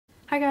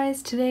Hi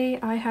guys, today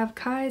I have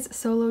Kai's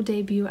solo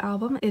debut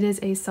album. It is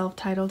a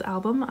self-titled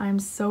album. I'm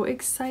so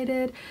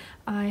excited.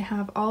 I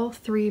have all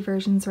three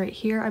versions right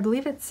here. I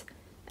believe it's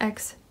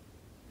YXZ.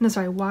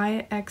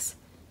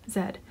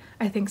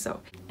 I think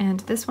so.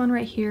 And this one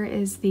right here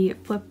is the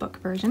flipbook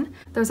version.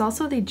 There's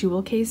also the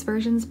jewel case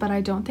versions, but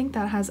I don't think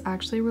that has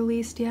actually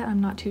released yet.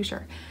 I'm not too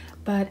sure.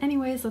 But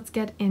anyways, let's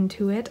get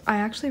into it. I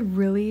actually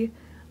really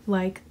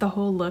like the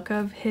whole look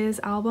of his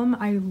album.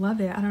 I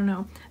love it. I don't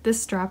know.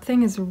 This strap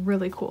thing is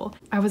really cool.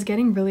 I was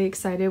getting really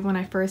excited when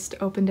I first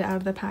opened it out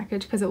of the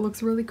package because it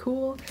looks really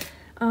cool.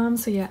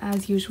 So yeah,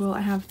 as usual,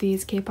 I have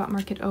these K-Pop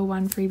Market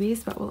 01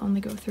 freebies, but we'll only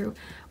go through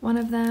one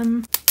of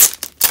them.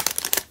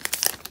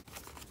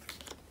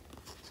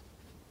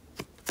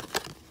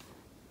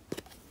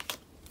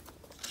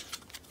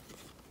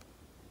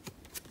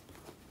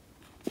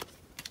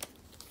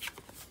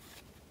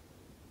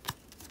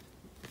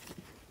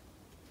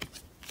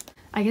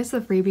 I guess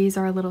the freebies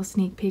are a little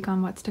sneak peek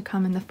on what's to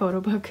come in the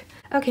photo book.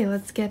 Okay,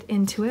 let's get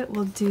into it.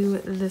 We'll do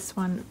this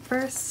one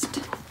first.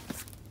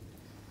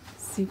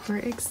 Super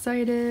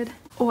excited.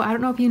 Oh, I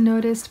don't know if you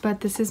noticed, but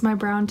this is my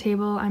brown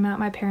table. I'm at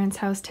my parents'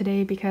 house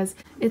today because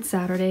it's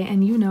Saturday,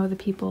 and you know the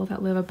people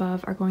that live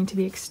above are going to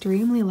be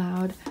extremely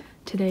loud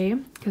today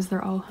because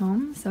they're all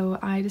home. So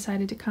I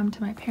decided to come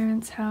to my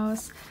parents'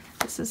 house.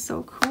 This is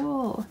so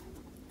cool.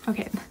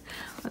 Okay,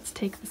 let's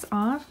take this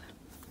off.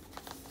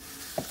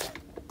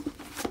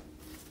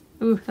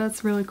 Ooh,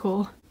 that's really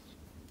cool.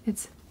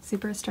 It's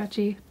super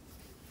stretchy.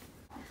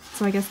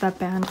 So I guess that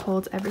band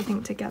holds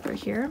everything together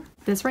here.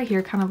 This right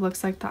here kind of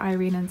looks like the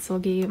Irene and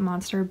Silgi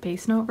Monster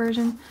bass note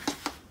version.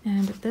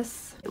 And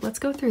this, let's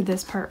go through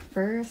this part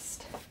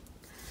first.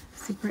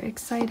 Super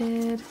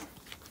excited.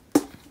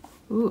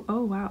 Ooh,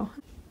 oh wow.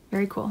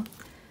 Very cool.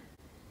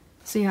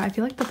 So yeah, I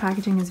feel like the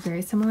packaging is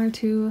very similar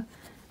to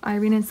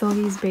Irene and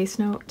Silgi's bass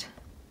note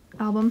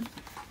album,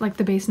 like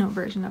the bass note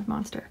version of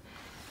Monster.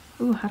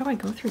 Ooh, how do I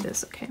go through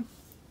this? Okay.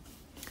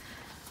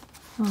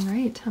 All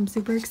right, I'm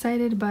super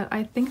excited, but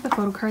I think the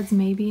photo cards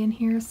may be in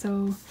here,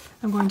 so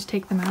I'm going to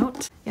take them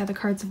out. Yeah, the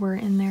cards were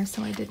in there,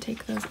 so I did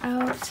take those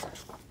out.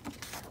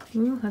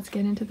 Ooh, let's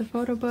get into the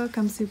photo book.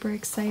 I'm super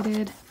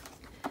excited.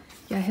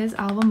 Yeah, his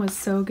album was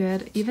so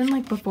good. Even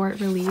like before it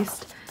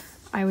released,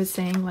 I was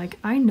saying like,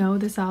 I know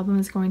this album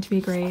is going to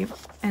be great,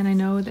 and I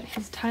know that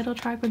his title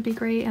track would be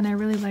great, and I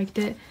really liked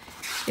it.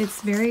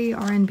 It's very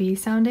R&B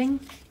sounding,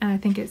 and I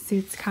think it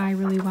suits Kai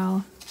really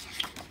well.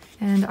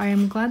 And I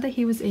am glad that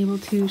he was able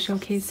to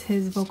showcase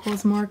his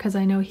vocals more because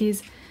I know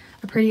he's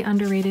a pretty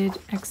underrated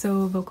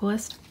EXO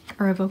vocalist,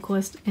 or a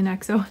vocalist in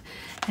EXO.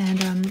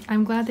 And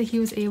I'm glad that he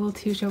was able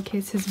to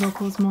showcase his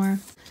vocals more.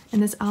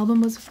 And this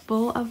album was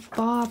full of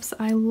bops.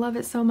 I love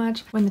it so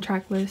much. When the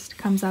track list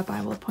comes up,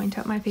 I will point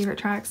out my favorite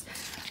tracks.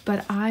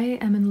 But I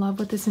am in love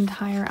with this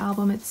entire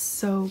album. It's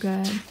so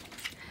good.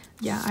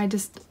 Yeah,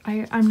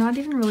 I'm not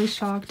even really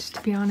shocked,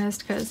 to be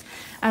honest, because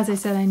as I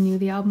said, I knew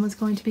the album was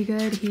going to be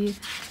good. He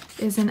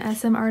is an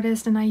SM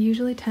artist, and I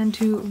usually tend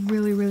to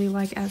really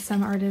like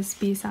SM artists'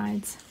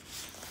 B-sides.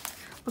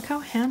 Look how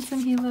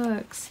handsome he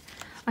looks.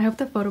 I hope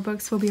the photo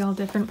books will be all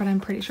different, but I'm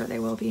pretty sure they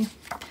will be.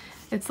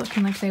 It's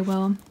looking like they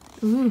will.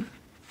 Ooh.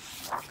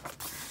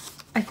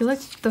 I feel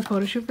like the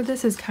photo shoot for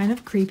this is kind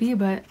of creepy,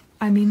 but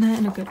I mean that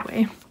in a good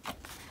way.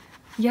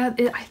 Yeah,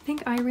 I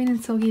think Irene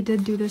and Silgi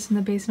did do this in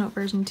the bass note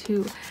version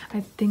too.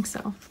 I think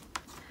so.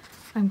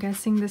 I'm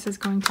guessing this is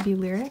going to be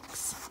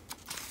lyrics.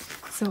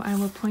 So I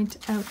will point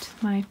out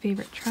my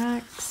favorite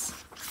tracks.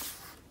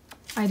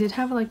 I did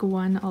have like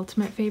one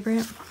ultimate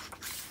favorite.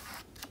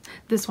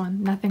 This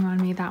one, Nothing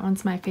on Me, that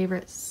one's my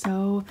favorite.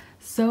 So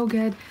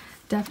good.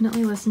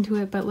 Definitely listen to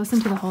it, but listen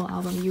to the whole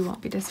album. You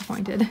won't be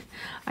disappointed.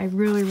 I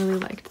really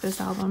liked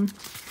this album.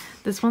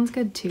 This one's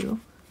good too.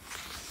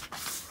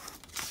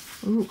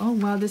 Ooh, oh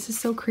wow, this is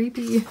so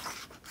creepy.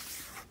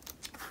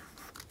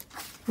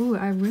 Ooh,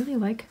 I really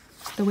like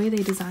the way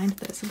they designed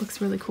this. It looks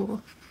really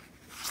cool.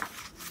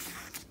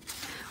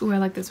 Ooh, I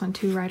like this one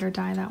too, Ride or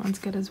Die. That one's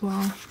good as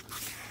well.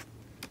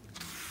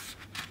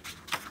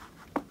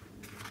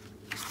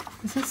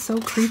 This is so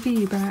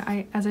creepy, but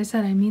as I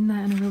said, I mean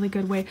that in a really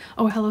good way.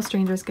 Oh, Hello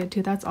Stranger is good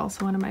too. That's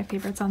also one of my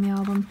favorites on the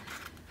album.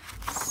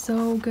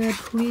 So good.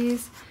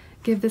 Please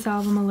give this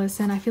album a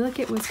listen. I feel like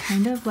it was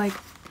kind of like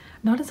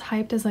not as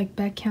hyped as like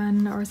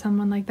Baekhyun or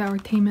someone like that, or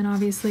Taemin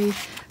obviously,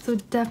 so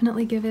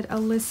definitely give it a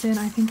listen.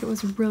 I think it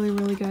was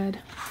really good.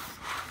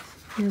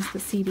 Here's the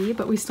CD,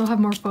 but we still have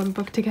more photo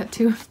book to get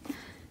to.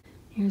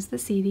 Here's the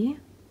CD.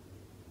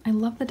 I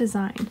love the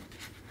design.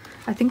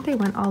 I think they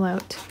went all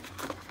out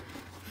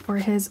for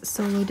his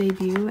solo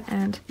debut,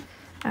 and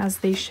as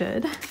they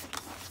should.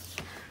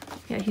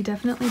 Yeah, he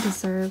definitely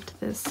deserved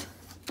this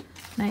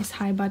nice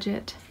high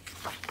budget.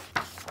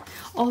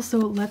 Also,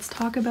 let's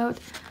talk about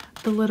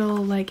the little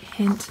like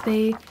hint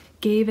they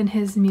gave in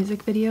his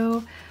music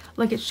video.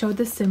 Like it showed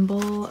the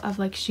symbol of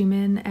like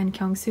Xiumin and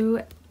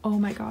Kyungsoo. Oh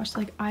my gosh,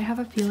 like I have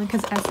a feeling,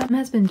 because SM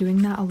has been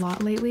doing that a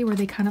lot lately, where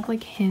they kind of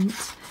like hint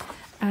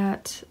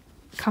at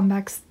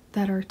comebacks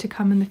that are to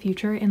come in the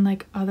future in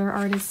like other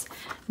artists'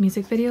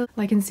 music videos.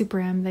 Like in Super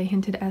M, they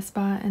hinted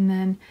aespa, and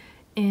then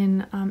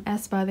in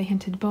aespa they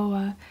hinted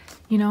boa,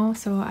 you know?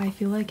 So I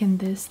feel like in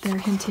this they're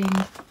hinting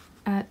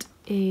at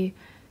a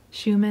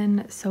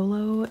Schumann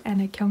solo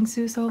and a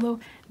Kyungsoo solo,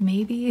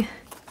 maybe.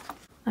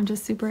 I'm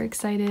just super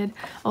excited.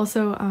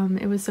 Also,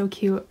 it was so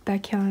cute,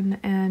 Baekhyun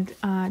and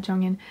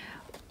Jongin,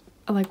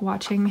 like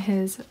watching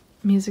his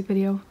music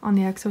video on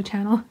the EXO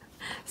channel.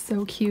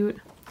 So cute.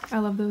 I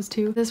love those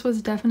two. This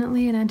was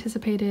definitely an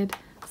anticipated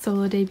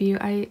solo debut.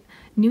 I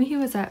knew he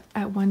was at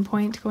one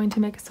point going to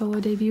make a solo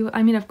debut.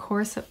 I mean, of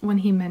course, when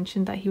he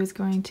mentioned that he was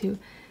going to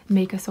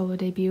make a solo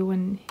debut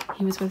when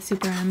he was with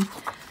Super M.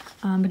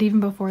 But even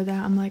before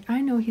that, I'm like,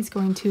 I know he's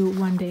going to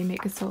one day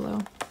make a solo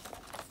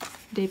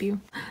debut.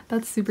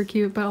 That's super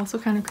cute, but also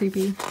kind of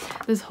creepy.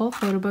 This whole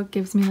photo book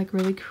gives me like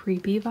really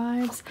creepy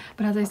vibes,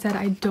 but as I said,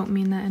 I don't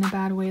mean that in a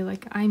bad way.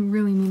 Like, I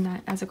really mean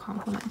that as a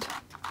compliment.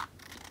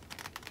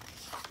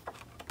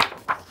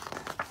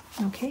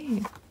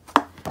 Okay,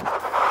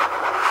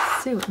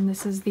 so, and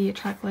this is the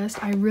track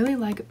list. I really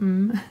like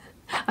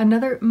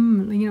another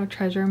you know,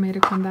 Treasure made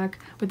a comeback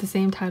with the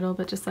same title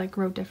but just like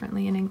wrote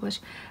differently in English.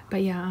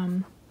 But yeah,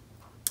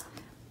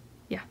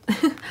 yeah,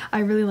 I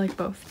really like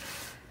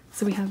both.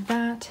 So we have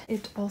that.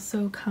 It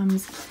also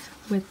comes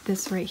with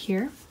this right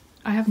here.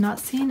 I have not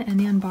seen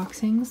any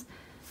unboxings,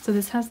 so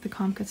this has the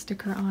Comka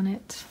sticker on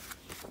it.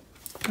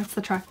 That's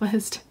the track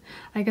list.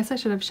 I guess I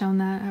should have shown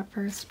that at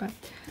first, but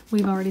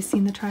we've already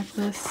seen the track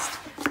list.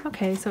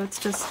 Okay, so it's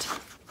just,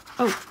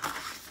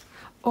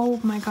 oh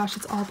my gosh,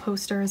 it's all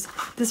posters.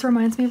 This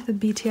reminds me of the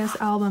BTS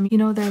album, you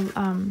know, their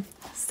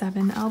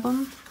 7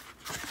 album,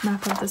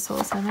 Map of the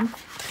Soul 7.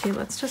 Okay,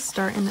 let's just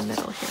start in the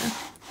middle here.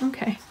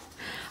 Okay,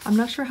 I'm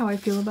not sure how I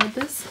feel about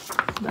this,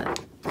 but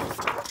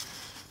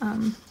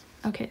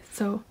okay,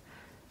 so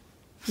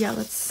yeah,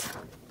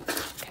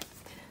 okay.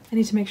 I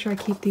need to make sure I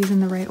keep these in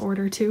the right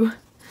order too.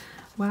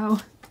 Wow,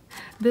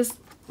 this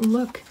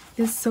look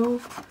is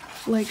so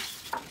like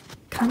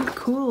kind of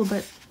cool,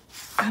 but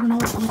I don't know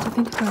what to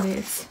think about it.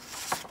 It's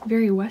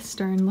very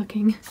Western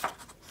looking.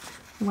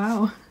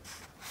 Wow.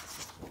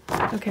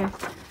 Okay,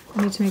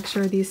 I need to make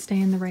sure these stay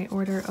in the right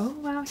order. Oh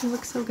wow, he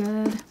looks so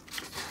good.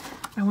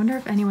 I wonder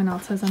if anyone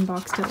else has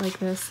unboxed it like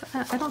this.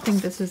 I don't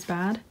think this is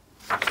bad.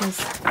 Because,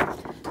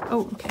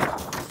 oh, okay.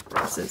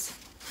 This is,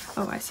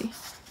 oh, I see.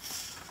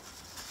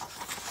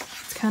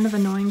 It's kind of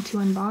annoying to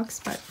unbox,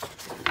 but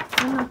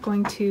I'm not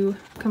going to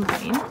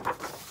complain.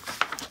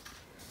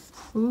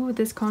 Ooh,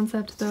 this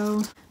concept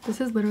though.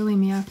 This is literally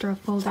me after a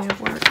full day of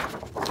work.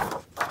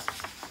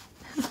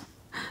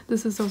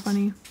 This is so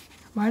funny.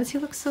 Why does he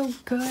look so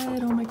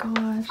good? Oh my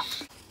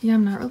gosh. Yeah,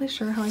 I'm not really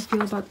sure how I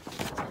feel about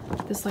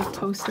this like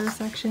poster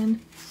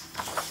section,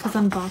 because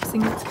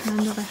unboxing it's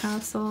kind of a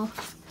hassle,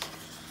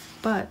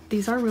 but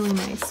these are really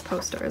nice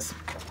posters.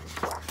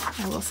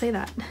 I will say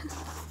that.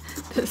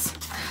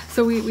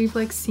 So we've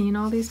like seen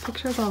all these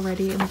pictures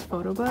already in the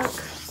photo book,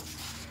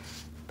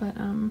 but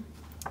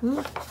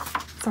ooh,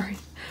 sorry,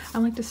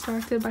 I'm like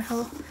distracted by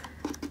how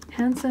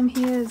handsome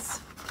he is.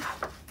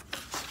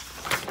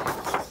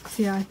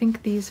 So yeah, I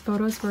think these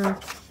photos were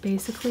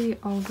basically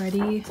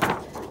already,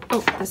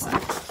 oh, this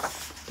side.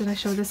 Did I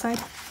show this side?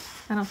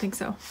 I don't think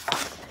so.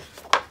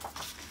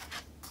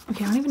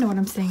 Okay, I don't even know what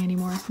I'm saying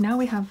anymore. Now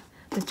we have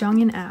the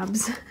Jongin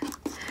abs.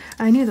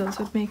 I knew those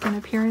would make an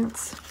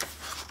appearance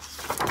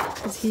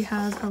because he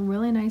has a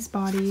really nice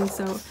body,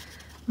 so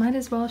might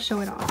as well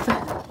show it off.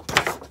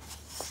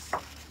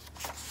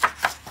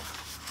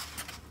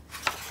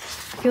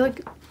 I feel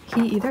like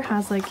he either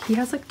has like, he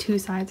has like two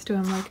sides to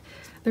him, like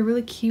the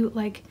really cute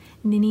like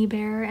ninny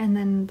bear, and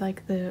then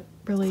like the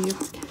really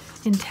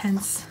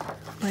intense,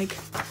 like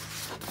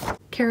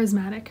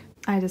charismatic.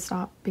 I had to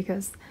stop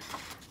because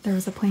there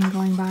was a plane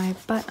going by,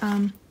 but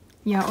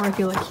yeah, or I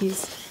feel like he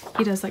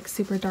does like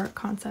super dark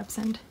concepts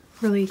and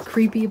really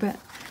creepy, but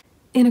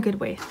in a good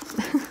way.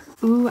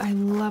 Ooh, I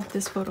love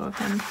this photo of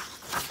him.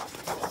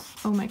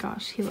 Oh my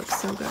gosh, he looks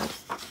so good.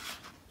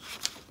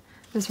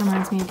 This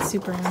reminds me of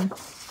Super M,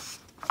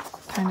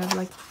 kind of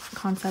like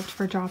concept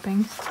for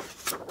dropping.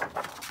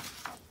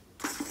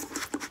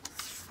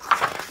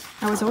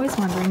 I was always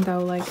wondering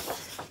though, like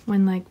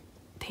when like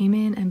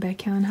Taemin and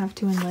Baekhyun have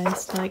to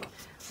enlist, like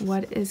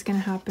what is gonna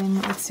happen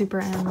with Super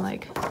M?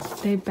 Like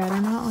they better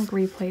not like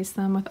replace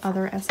them with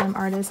other SM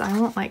artists. I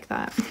won't like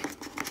that.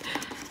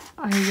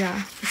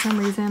 Yeah, for some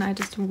reason I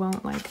just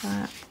won't like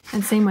that.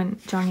 And same when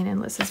Jongin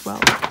enlists as well.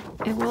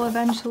 It will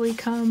eventually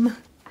come.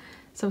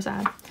 So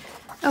sad.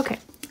 Okay,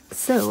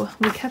 so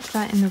we kept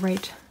that in the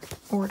right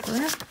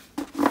order.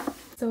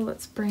 So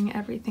let's bring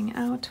everything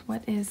out.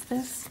 What is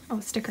this? Oh,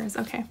 stickers.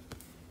 Okay.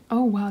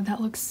 Oh wow,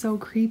 that looks so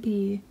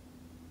creepy.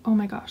 Oh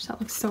my gosh, that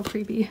looks so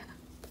creepy.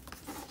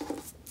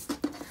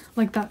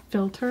 Like that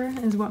filter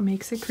is what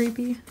makes it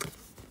creepy.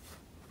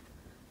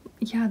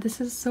 Yeah, this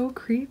is so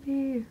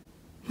creepy.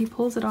 He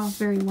pulls it off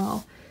very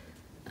well.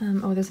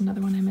 Oh, there's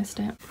another one, I missed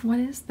it. What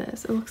is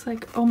this? It looks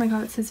like, oh my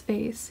god, it's his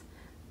face.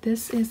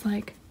 This is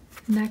like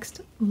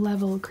next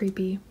level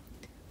creepy.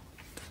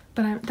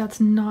 but that's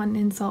not an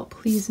insult,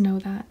 please know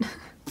that.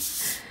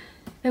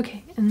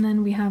 Okay, and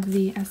then we have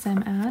the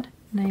SM ad,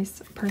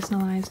 nice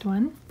personalized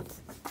one.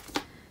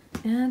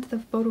 And the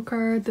photo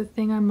card, the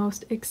thing I'm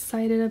most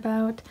excited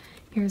about.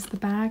 Here's the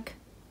back.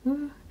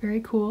 Ooh,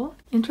 very cool.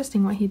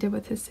 Interesting what he did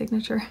with his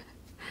signature.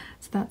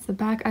 So that's the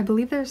back. I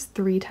believe there's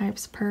 3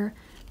 types per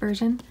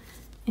version.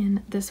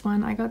 In this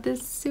one, I got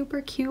this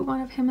super cute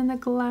one of him in the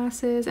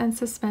glasses and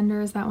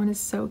suspenders. That one is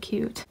so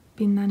cute.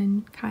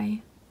 Binnanin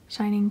Kai,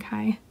 Shining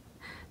Kai.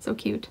 So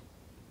cute.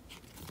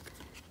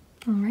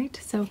 Alright,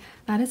 so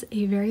that is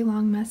a very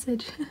long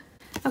message.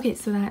 Okay,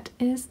 so that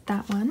is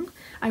that one.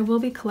 I will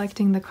be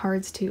collecting the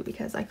cards too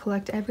because I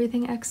collect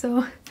everything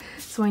EXO,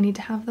 so I need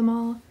to have them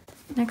all.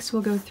 Next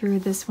we'll go through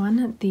this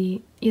one,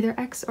 the either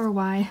X or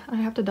Y. I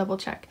have to double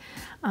check.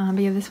 But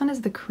yeah, this one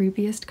is the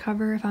creepiest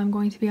cover if I'm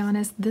going to be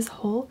honest. This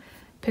whole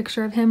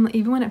picture of him,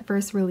 even when it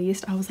first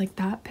released, I was like,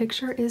 that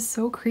picture is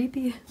so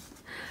creepy.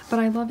 But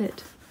I love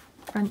it.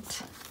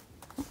 Front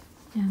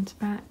and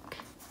back.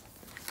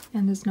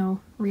 And there's no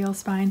real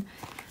spine.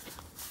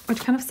 Which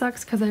kind of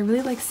sucks because I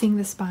really like seeing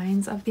the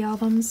spines of the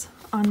albums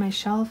on my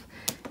shelf.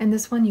 And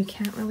this one you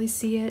can't really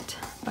see it,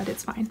 but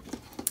it's fine.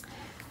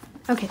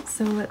 Okay,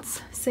 so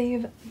let's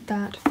save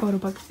that photo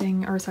book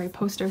thing, or sorry,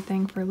 poster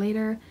thing for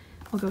later.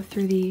 We'll go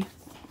through the,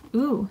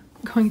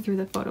 going through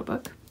the photo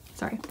book,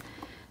 sorry.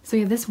 So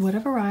yeah, this would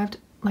have arrived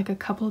like a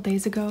couple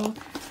days ago,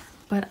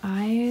 but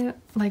I,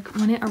 like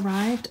when it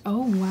arrived,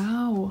 oh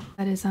wow,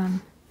 that is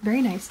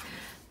very nice.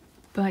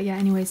 But yeah,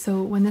 anyway,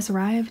 so when this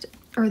arrived,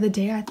 or the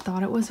day I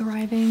thought it was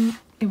arriving,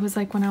 it was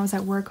like when I was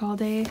at work all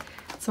day.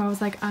 So I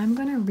was like, I'm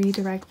gonna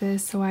redirect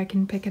this so I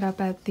can pick it up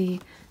at the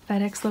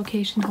FedEx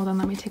location. Hold on,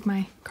 let me take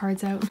my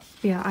cards out.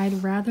 Yeah,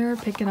 I'd rather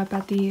pick it up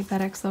at the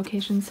FedEx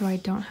location so I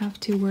don't have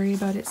to worry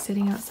about it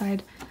sitting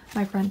outside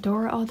my front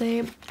door all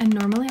day. And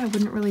normally I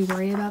wouldn't really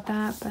worry about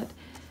that, but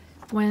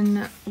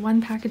when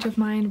one package of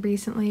mine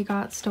recently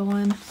got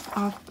stolen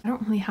off, I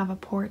don't really have a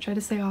porch, I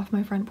just say off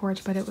my front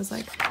porch, but it was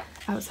like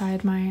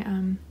outside my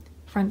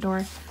front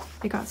door.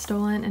 It got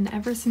stolen, and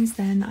ever since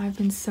then I've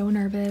been so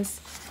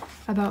nervous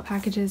about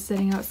packages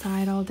sitting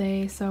outside all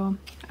day, so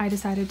I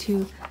decided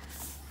to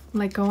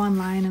like go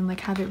online and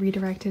like have it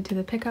redirected to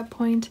the pickup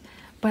point.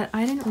 But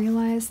I didn't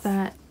realize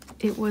that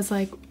it was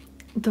like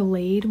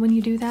delayed when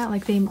you do that.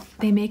 Like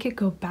they make it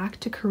go back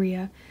to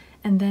Korea,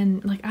 and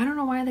then like I don't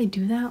know why they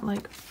do that.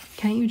 Like,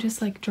 can't you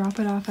just like drop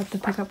it off at the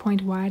pickup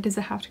point? Why does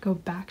it have to go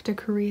back to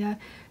Korea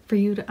for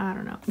you to, I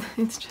don't know.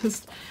 It's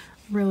just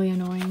really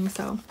annoying.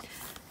 So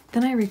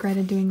then I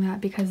regretted doing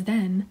that because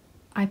then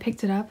I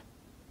picked it up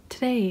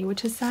today,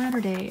 which is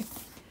Saturday,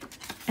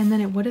 and then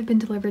it would have been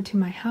delivered to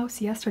my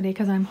house yesterday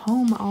because I'm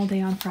home all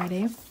day on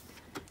Friday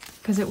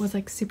because it was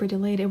like super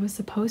delayed. It was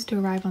supposed to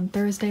arrive on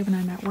Thursday when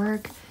I'm at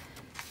work.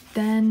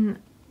 Then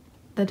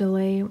the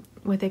delay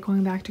with it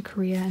going back to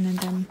Korea and then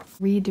them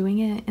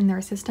redoing it in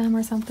their system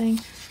or something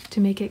to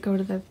make it go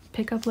to the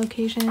pickup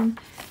location.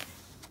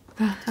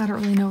 I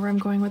don't really know where I'm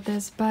going with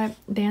this, but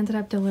they ended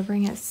up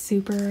delivering it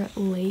super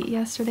late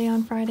yesterday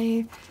on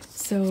Friday,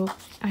 so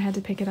I had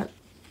to pick it up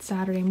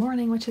Saturday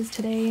morning, which is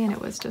today, and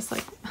it was just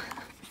like,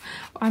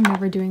 I'm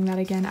never doing that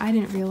again. I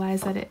didn't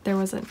realize that there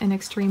was an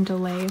extreme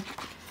delay.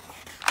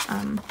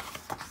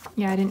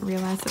 Yeah, I didn't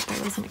realize that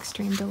there was an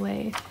extreme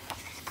delay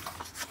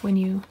when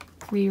you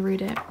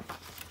reroute it.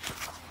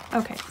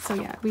 Okay, so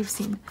yeah, we've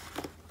seen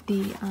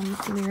the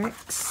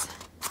lyrics.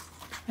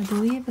 I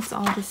believe it's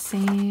all the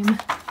same.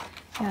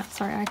 Yeah,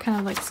 sorry, I kind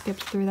of like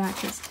skipped through that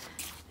because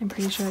I'm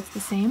pretty sure it's the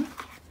same.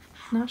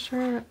 Not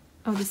sure.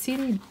 Oh, the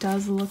CD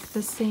does look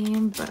the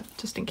same, but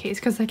just in case,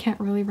 because I can't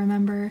really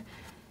remember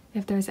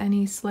if there's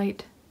any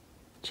slight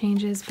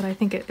changes, but I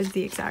think it is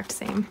the exact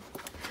same.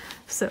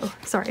 So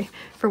sorry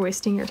for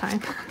wasting your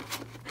time.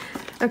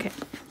 Okay,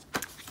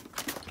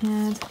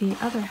 and the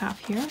other half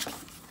here.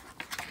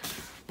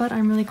 But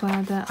I'm really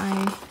glad that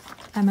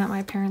I'm at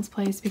my parents'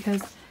 place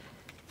because,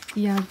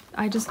 yeah,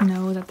 I just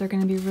know that they're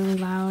going to be really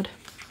loud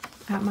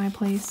at my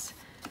place,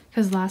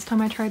 because last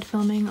time I tried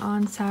filming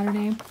on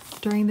Saturday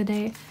during the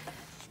day,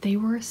 they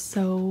were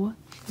so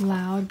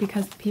loud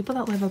because the people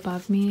that live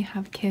above me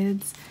have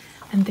kids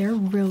and they're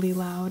really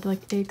loud,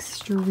 like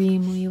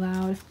extremely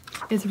loud.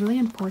 It's really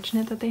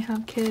unfortunate that they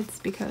have kids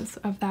because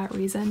of that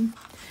reason.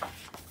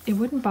 It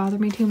wouldn't bother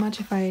me too much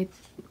if I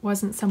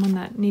wasn't someone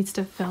that needs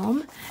to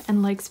film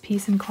and likes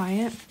peace and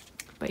quiet,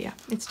 but yeah,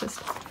 it's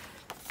just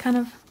kind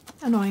of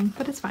annoying,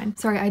 but it's fine.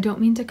 Sorry, I don't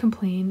mean to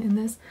complain in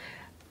this.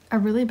 A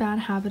really bad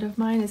habit of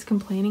mine is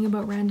complaining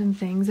about random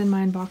things in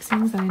my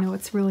unboxings, and I know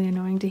it's really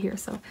annoying to hear,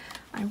 so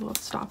I will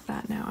stop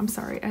that now. I'm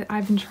sorry.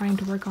 I've been trying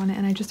to work on it,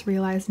 and I just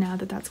realized now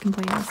that that's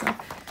complaining, so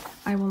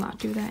I will not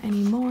do that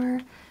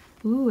anymore.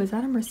 Ooh, is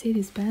that a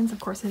Mercedes-Benz? Of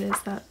course it is.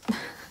 That.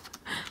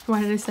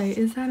 Why did I say,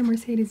 is that a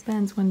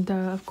Mercedes-Benz when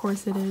duh, of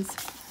course it is.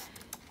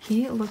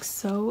 He looks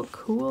so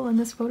cool in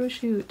this photo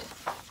shoot.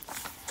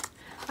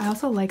 I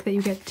also like that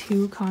you get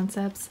 2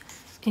 concepts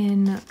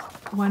in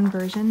one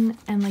version,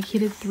 and like he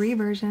did 3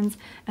 versions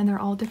and they're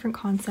all different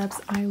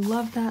concepts. I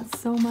love that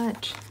so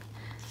much.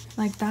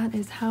 Like, that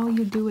is how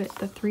you do it,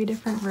 the 3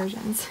 different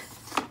versions.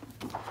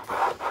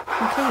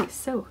 Okay,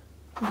 so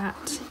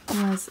that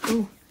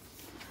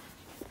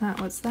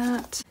was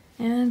that.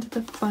 And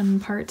the fun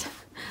part.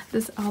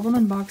 This album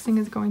unboxing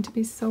is going to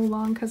be so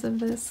long because of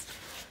this.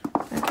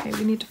 Okay,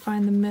 we need to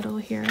find the middle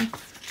here.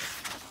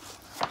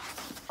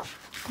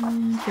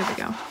 And here we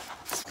go.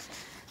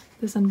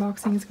 This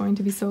unboxing is going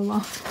to be so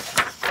long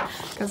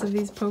because of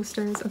these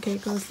posters. Okay,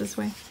 it goes this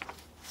way.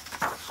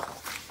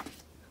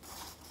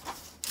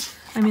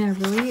 I mean, I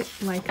really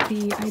like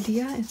the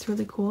idea. It's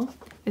really cool.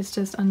 It's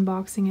just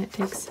unboxing it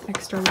takes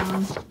extra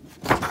long.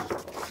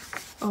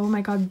 Oh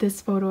my god,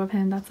 this photo of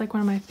him. That's like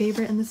one of my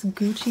favorite. And this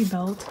Gucci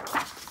belt.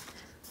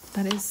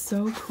 That is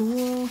so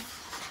cool.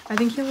 I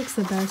think he looks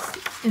the best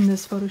in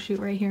this photo shoot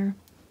right here.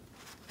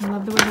 I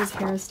love the way his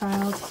hair is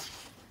styled.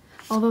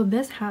 Although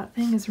this hat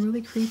thing is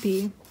really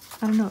creepy.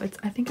 I don't know.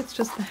 I think it's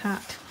just the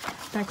hat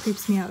that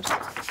creeps me out.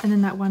 And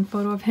then that one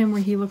photo of him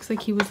where he looks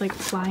like he was like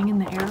flying in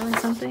the air or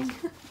something.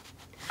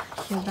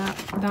 Yeah,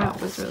 that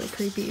was really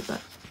creepy,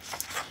 but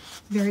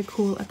very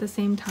cool at the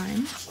same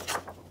time.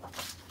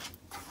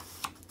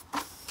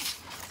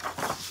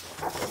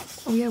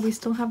 Oh yeah, we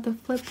still have the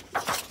flip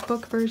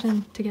book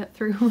version to get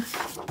through.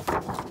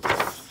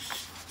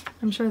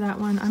 I'm sure that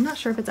one, I'm not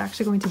sure if it's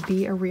actually going to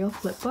be a real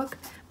flip book.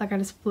 Like, I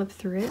just flip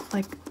through it,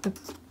 like the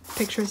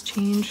pictures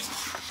change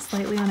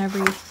slightly on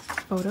every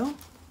photo.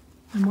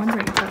 I'm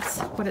wondering if that's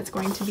what it's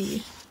going to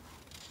be.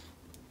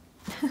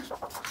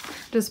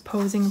 Just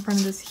posing in front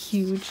of this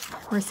huge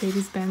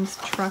Mercedes-Benz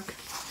truck,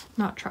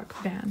 not truck,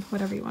 van,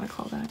 whatever you want to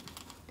call that.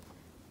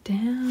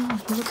 Damn,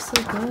 he looks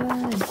so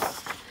good.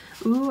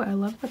 Ooh, I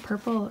love the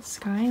purple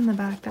sky in the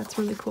back. That's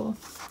really cool.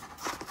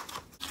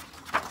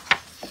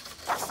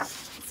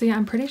 So yeah,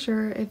 I'm pretty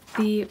sure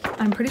the,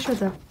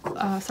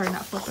 sorry,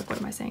 not flip book, what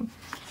am I saying?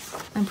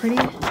 I'm pretty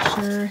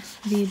sure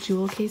the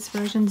jewel case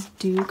versions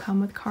do come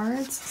with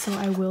cards, so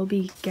I will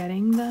be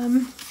getting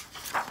them.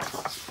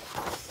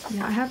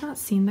 Yeah, I have not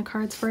seen the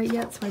cards for it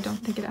yet, so I don't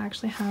think it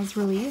actually has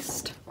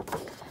released.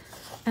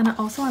 And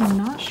also, I'm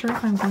not sure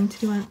if I'm going to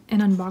do an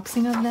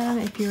unboxing of them.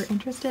 If you're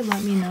interested,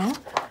 let me know.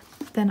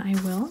 Then I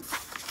will.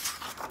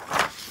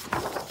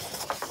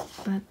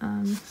 But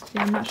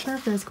yeah, I'm not sure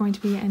if there's going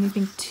to be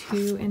anything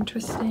too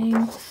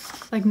interesting.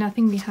 Like,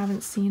 nothing we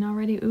haven't seen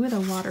already. Ooh, the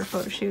water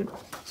photo shoot.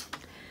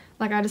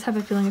 Like, I just have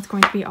a feeling it's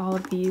going to be all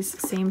of these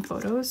same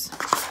photos.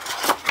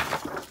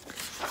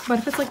 But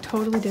if it's like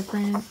totally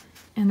different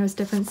and there's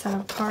different set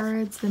of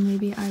cards, then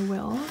maybe I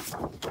will.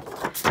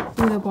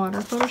 Ooh, the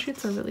water photo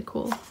shoots are really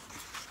cool.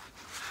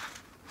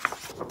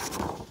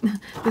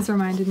 This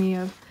reminded me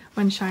of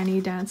when Shiny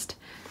danced,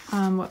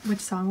 which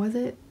song was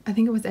it? I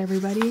think it was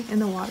Everybody in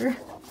the Water.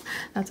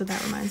 That's what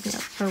that reminds me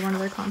of for one of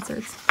their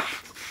concerts.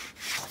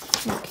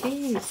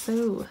 Okay,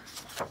 so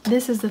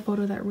this is the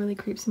photo that really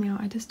creeps me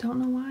out. I just don't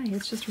know why.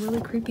 It's just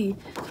really creepy.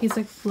 He's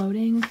like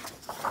floating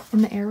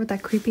in the air with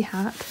that creepy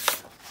hat.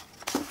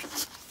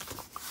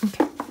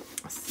 Okay,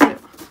 so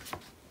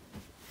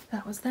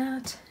that was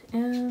that.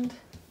 And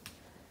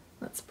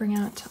let's bring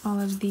out all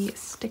of the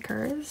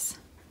stickers.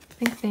 I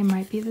think they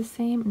might be the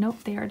same.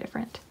 Nope, they are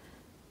different.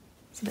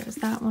 So there's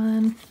that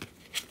one.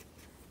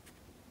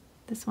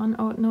 This one.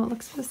 Oh, no, it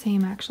looks the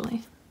same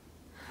actually.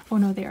 Oh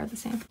no, they are the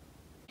same.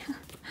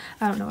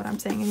 I don't know what I'm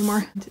saying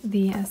anymore.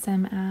 The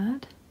SM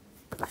ad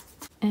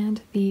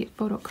and the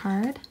photo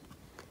card.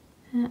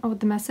 Oh,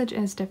 the message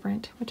is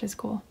different, which is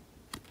cool.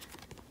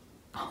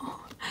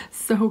 Oh,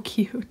 so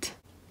cute.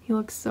 He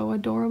looks so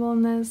adorable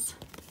in this.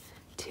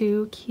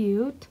 Too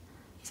cute.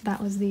 So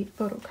that was the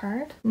photo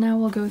card. Now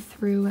we'll go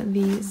through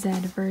the Z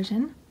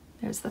version.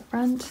 There's the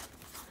front.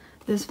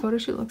 This photo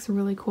shoot looks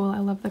really cool. I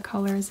love the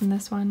colors in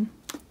this one.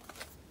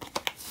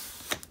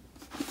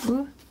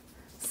 Ooh,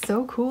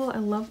 so cool. I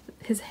love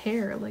his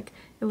hair. Like,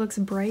 it looks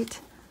bright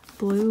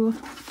blue.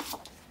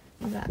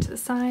 Move that to the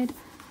side.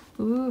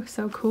 Ooh,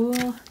 so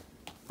cool.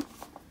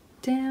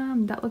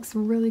 Damn, that looks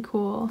really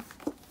cool.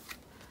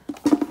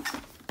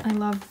 I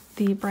love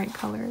the bright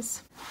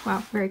colors. Wow,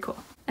 very cool.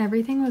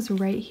 Everything was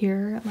right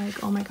here.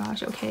 Like, oh my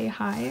gosh, okay,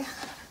 hi.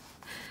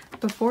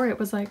 Before it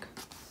was like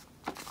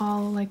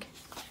all like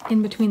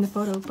in between the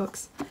photo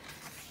books.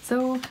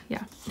 So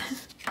yeah.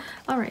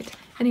 All right.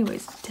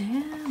 Anyways,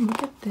 damn,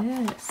 look at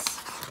this.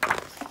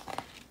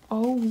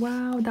 Oh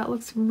wow, that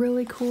looks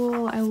really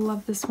cool. I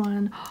love this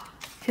one.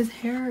 His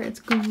hair, it's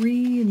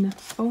green.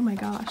 Oh my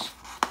gosh.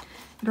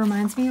 It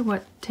reminds me of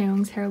what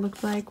Taeyong's hair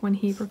looked like when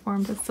he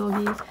performed with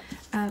Seulgi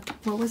at,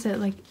 what was it,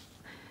 like,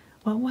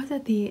 what was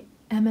it, the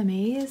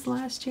MMAs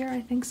last year,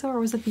 I think so, or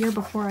was it the year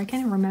before? I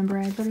can't even remember.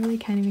 I literally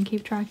can't even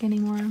keep track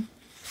anymore.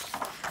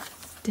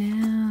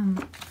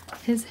 Damn,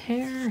 his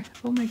hair,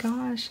 oh my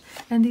gosh.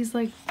 And these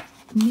like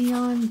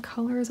neon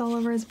colors all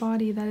over his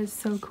body. That is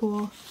so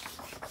cool.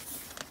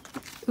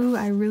 Ooh,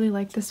 I really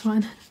like this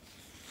one.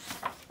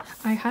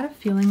 I had a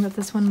feeling that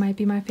this one might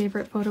be my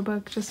favorite photo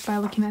book just by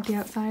looking at the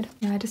outside.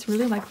 Yeah, I just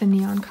really like the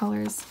neon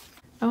colors.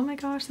 Oh my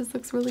gosh, this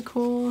looks really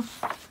cool.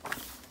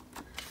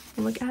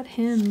 Look at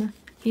him.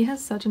 He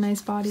has such a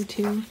nice body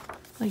too.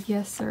 Like,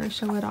 yes sir,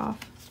 show it off.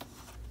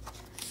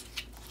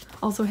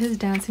 Also, his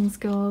dancing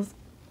skills,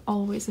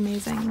 always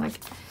amazing. Like,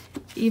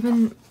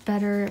 even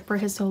better for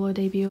his solo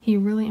debut. He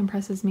really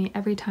impresses me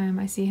every time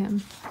I see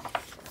him.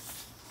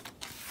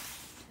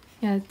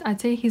 Yeah, I'd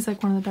say he's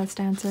like one of the best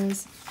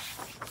dancers.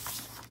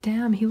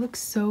 Damn, he looks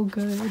so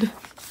good.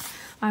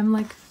 I'm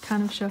like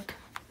kind of shook,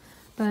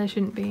 but I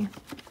shouldn't be.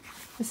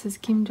 This is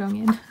Kim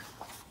Jong-un.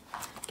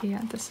 Okay,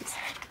 yeah, this is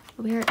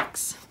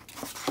lyrics.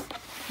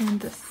 And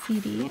the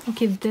CD.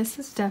 Okay, this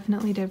is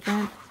definitely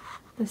different.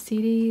 The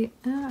CD,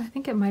 I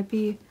think it might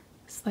be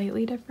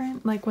slightly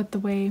different, like with the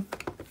way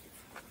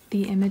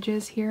the image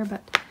is here,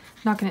 but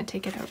I'm not gonna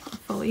take it out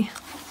fully.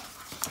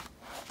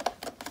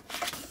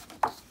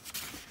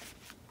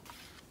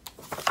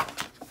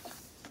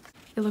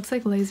 It looks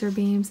like laser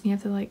beams and you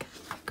have to like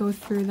go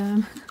through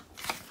them.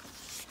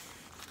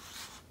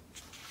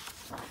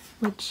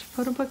 Which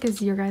photo book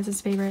is your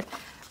guys' favorite?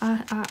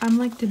 I'm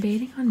like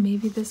debating on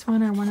maybe this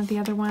one or one of the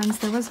other ones.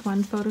 There was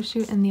one photo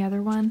shoot in the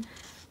other one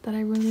that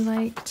I really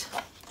liked,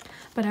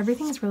 but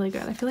everything's really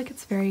good. I feel like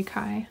it's very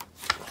Kai.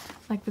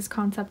 Like this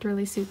concept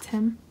really suits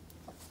him.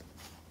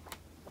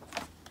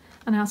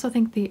 And I also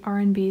think the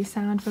R&B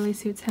sound really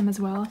suits him as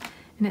well,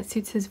 and it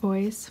suits his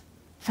voice.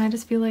 And I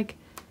just feel like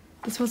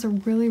this was a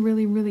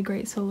really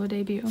great solo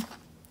debut.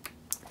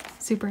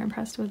 Super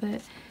impressed with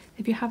it.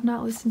 If you have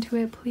not listened to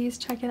it, please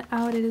check it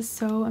out. It is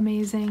so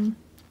amazing.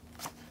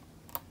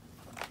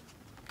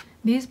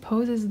 These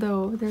poses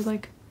though, they're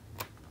like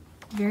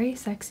very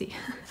sexy.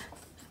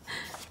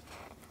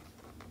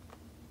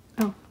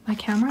 Oh, my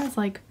camera is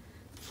like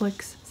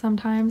flicks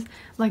sometimes.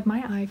 Like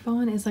my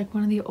iPhone is like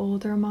one of the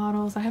older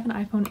models. I have an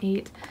iPhone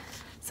 8,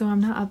 so I'm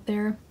not up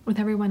there with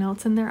everyone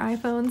else in their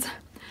iPhones.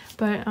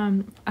 But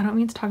I don't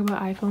mean to talk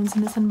about iPhones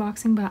in this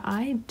unboxing, but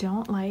I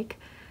don't like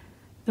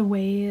the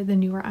way the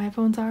newer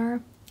iPhones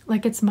are.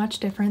 Like, it's much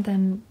different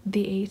than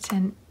the 8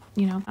 and,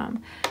 you know,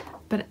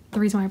 but the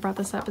reason why I brought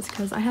this up is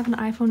because I have an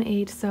iPhone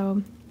 8,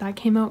 so that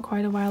came out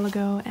quite a while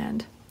ago,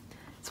 and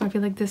so I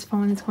feel like this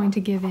phone is going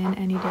to give in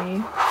any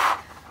day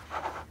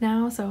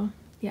now, so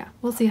yeah,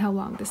 we'll see how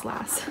long this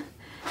lasts.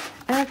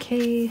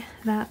 Okay,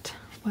 that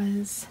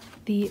was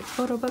the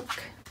photo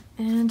book.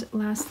 And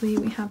lastly,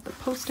 we have the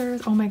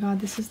posters. Oh my god,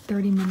 this is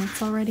 30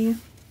 minutes already.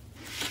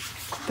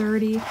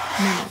 30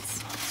 minutes.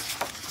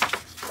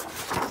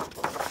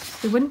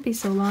 It wouldn't be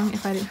so long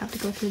if I didn't have to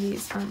go through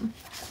these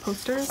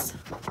posters.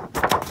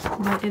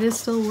 But it is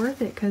still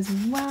worth it because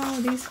wow,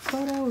 these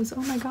photos.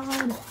 Oh my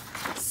god.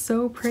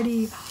 So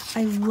pretty.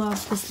 I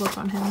love this look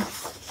on him.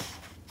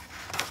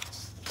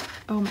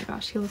 Oh my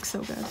gosh, he looks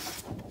so good.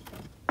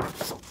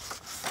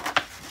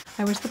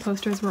 I wish the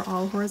posters were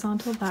all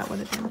horizontal. That would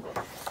have been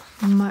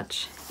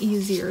much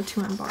easier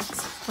to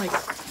unbox, like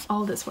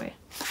all this way,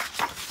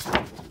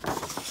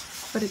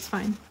 but it's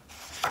fine.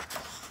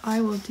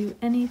 I will do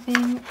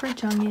anything for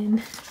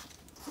Jungin.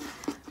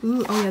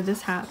 Ooh, oh yeah,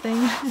 this hat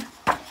thing.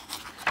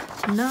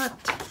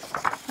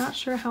 Not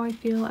sure how I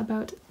feel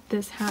about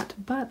this hat,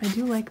 but I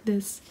do like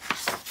this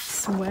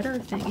sweater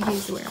thing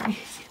he's wearing.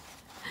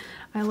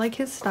 I like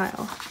his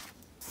style.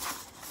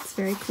 It's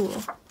very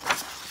cool.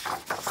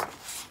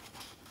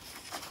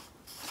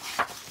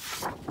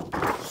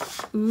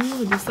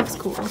 Ooh, this looks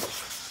cool.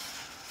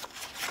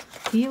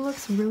 He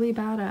looks really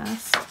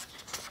badass.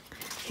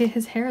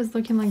 His hair is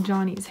looking like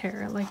Johnny's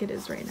hair, like it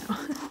is right now.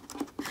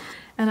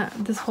 And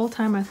this whole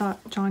time I thought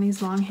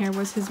Johnny's long hair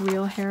was his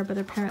real hair, but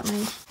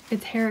apparently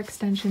it's hair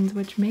extensions,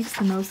 which makes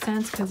the most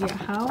sense because yeah,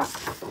 how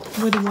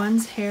would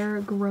one's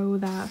hair grow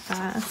that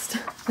fast?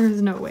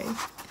 There's no way.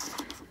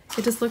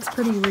 It just looks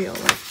pretty real,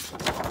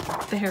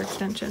 like the hair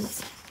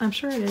extensions. I'm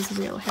sure it is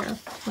real hair.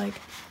 Like,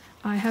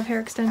 I have hair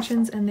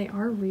extensions and they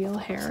are real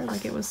hair,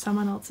 like it was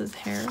someone else's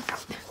hair.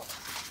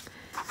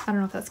 I don't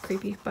know if that's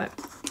creepy, but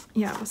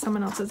yeah, it was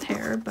someone else's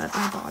hair, but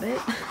I bought it.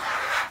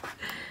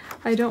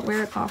 I don't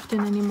wear it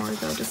often anymore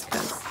though, just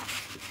because,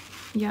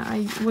 yeah,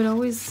 I would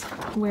always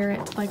wear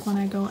it like when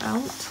I go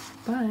out,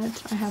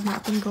 but I have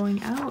not been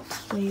going out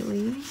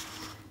lately,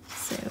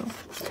 so,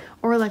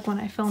 or like when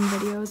I film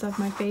videos of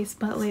my face,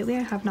 but lately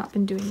I have not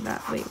been doing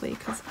that lately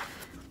because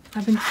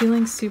I've been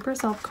feeling super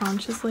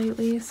self-conscious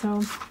lately,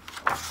 so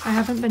I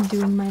haven't been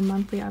doing my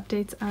monthly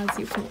updates, as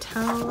you can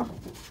tell.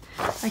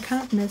 I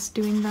kind of miss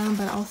doing them,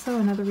 but also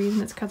another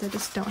reason is because I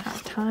just don't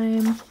have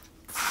time.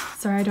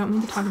 Sorry, I don't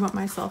mean to talk about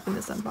myself in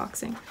this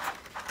unboxing.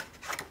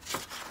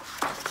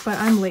 But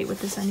I'm late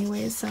with this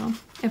anyways, so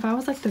if I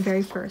was like the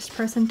very first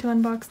person to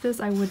unbox this,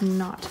 I would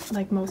not,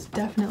 like most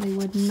definitely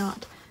would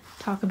not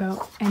talk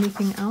about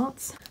anything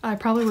else. I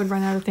probably would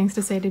run out of things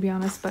to say, to be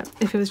honest, but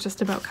if it was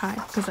just about Kai,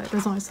 because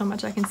there's only so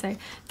much I can say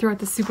throughout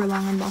this super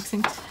long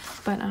unboxing.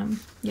 But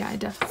yeah,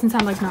 since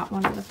I'm like not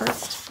one of the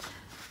first,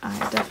 I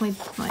definitely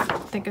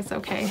like think it's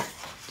okay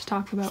to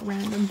talk about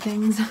random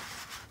things.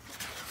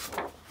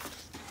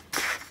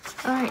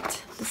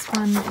 Alright, this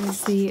one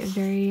is the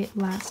very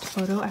last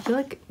photo. I feel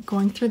like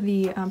going through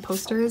the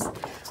posters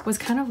was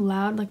kind of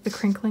loud, like the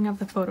crinkling of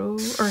the photo,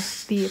 or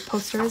the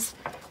posters.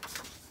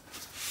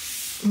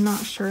 I'm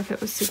not sure if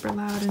it was super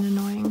loud and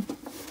annoying.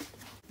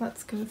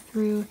 Let's go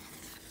through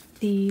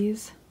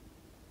these.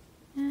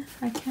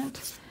 I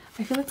can't.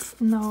 I feel it's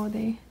no.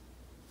 They.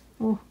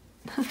 Oh.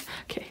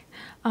 Okay.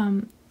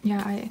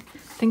 Yeah, I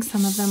think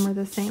some of them were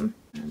the same.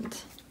 And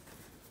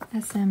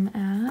SM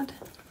ad.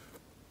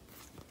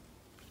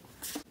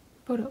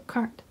 Photo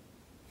card.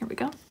 Here we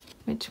go.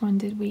 Which one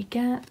did we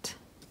get?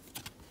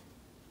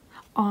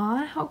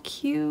 Aw, how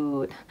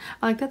cute.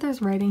 I like that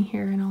there's writing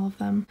here in all of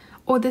them.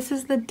 Oh, this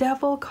is the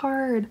devil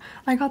card.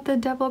 I got the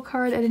devil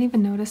card. I didn't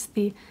even notice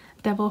the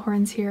devil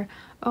horns here.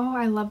 Oh,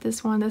 I love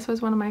this one. This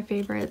was one of my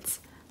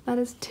favorites. That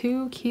is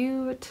too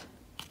cute.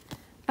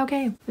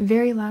 Okay,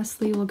 very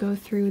lastly, we'll go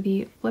through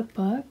the flip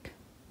book.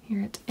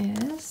 Here it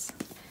is.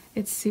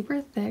 It's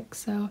super thick,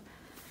 so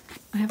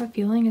I have a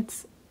feeling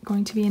it's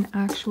going to be an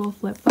actual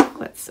flip book.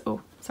 Let's,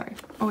 oh, sorry.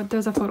 Oh,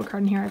 there's a photo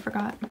card in here, I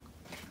forgot.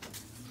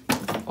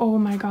 Oh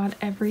my god,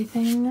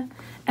 everything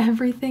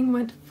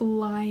went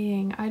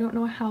flying. I don't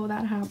know how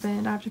that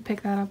happened. I have to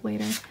pick that up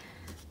later.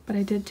 But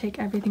I did take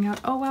everything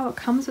out. Oh wow, it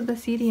comes with the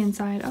CD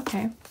inside.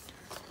 Okay.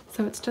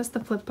 So it's just the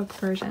flipbook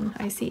version.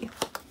 I see.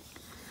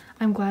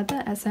 I'm glad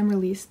that SM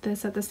released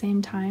this at the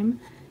same time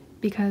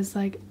because,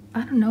 like,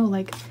 I don't know,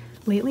 like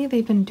lately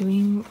they've been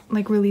doing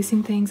like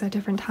releasing things at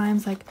different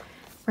times, like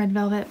Red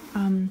Velvet,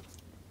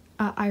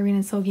 Irene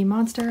and Silgi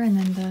Monster, and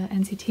then the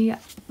NCT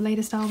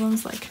latest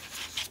albums. Like,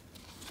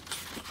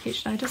 okay,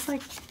 should I just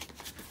like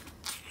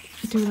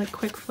do like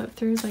quick flip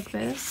throughs like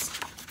this?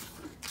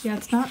 Yeah,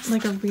 it's not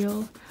like a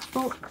real,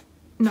 oh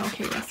no,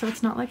 okay, yeah, so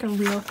it's not like a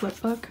real flip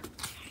book.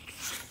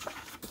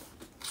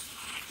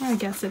 I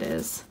guess it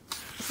is.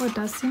 Oh, it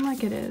does seem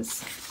like it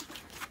is.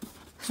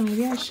 So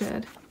maybe I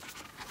should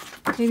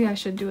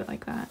do it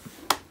like that.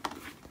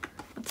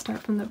 Let's start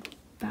from the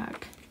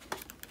back.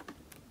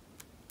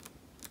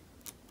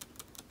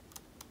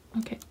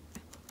 Okay.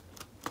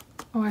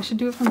 Oh, I should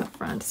do it from the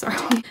front, sorry.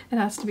 It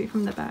has to be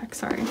from the back,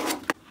 sorry.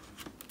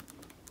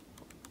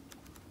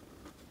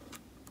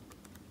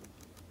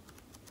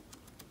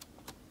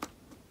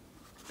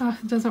 Oh,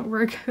 it doesn't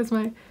work because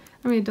I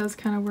mean, it does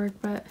kind of work,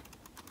 but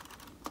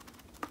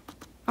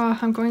oh,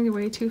 I'm going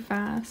way too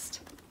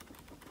fast.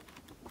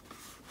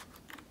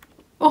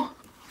 Oh,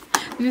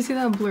 did you see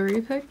that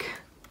blurry pic?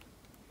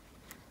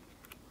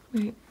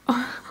 Wait.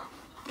 Oh.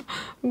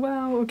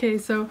 Wow, okay,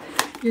 so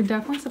you're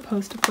definitely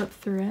supposed to flip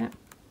through it.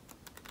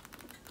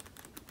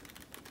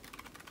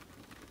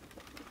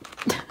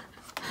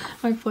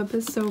 My flip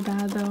is so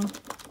bad though.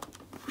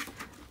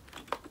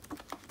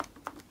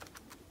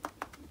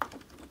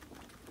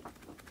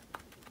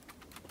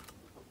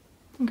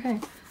 Okay,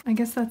 I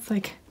guess that's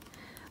like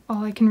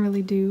all I can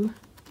really do.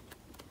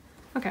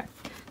 Okay,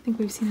 I think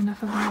we've seen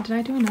enough of that. Did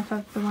I do enough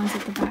of the ones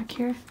at the back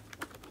here?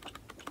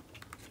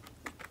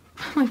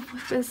 My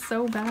flip is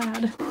so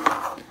bad.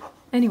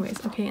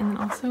 Anyways, okay, and then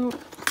also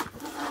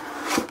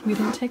we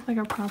didn't take like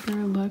a proper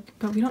look,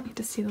 but we don't need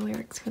to see the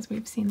lyrics because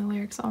we've seen the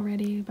lyrics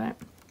already, but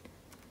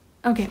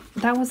okay,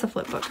 that was the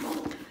flip book.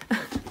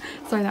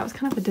 Sorry, that was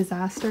kind of a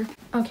disaster.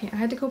 Okay, I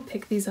had to go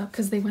pick these up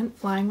because they went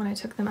flying when I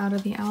took them out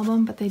of the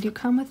album, but they do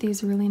come with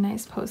these really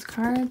nice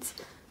postcards.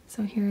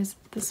 So here's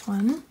this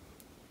one,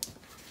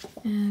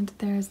 and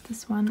there's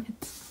this one.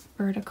 It's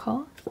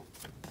vertical.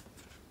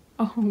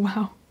 Oh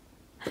wow,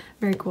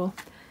 very cool.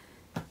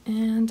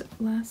 And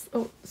last,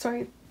 oh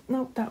sorry,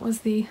 nope, that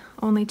was the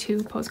only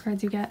two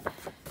postcards you get.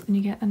 Then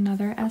you get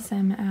another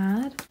SM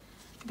ad.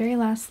 Very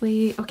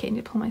lastly, okay, I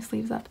need to pull my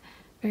sleeves up.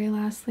 Very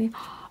lastly,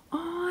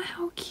 oh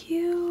how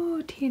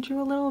cute, he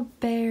drew a little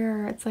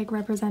bear. It's like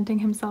representing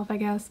himself, I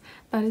guess.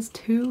 That is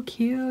too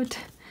cute.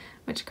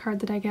 Which card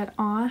did I get?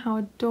 Aw, how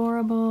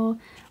adorable.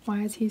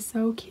 Why is he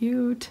so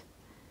cute?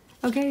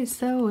 Okay,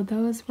 so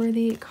those were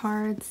the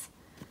cards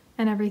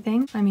and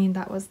everything. I mean,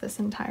 that was this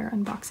entire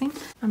unboxing.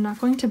 I'm not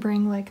going to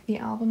bring like the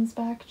albums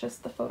back,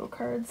 just the photo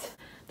cards.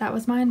 That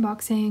was my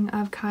unboxing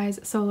of Kai's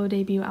solo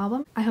debut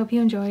album. I hope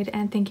you enjoyed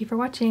and thank you for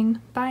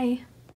watching. Bye!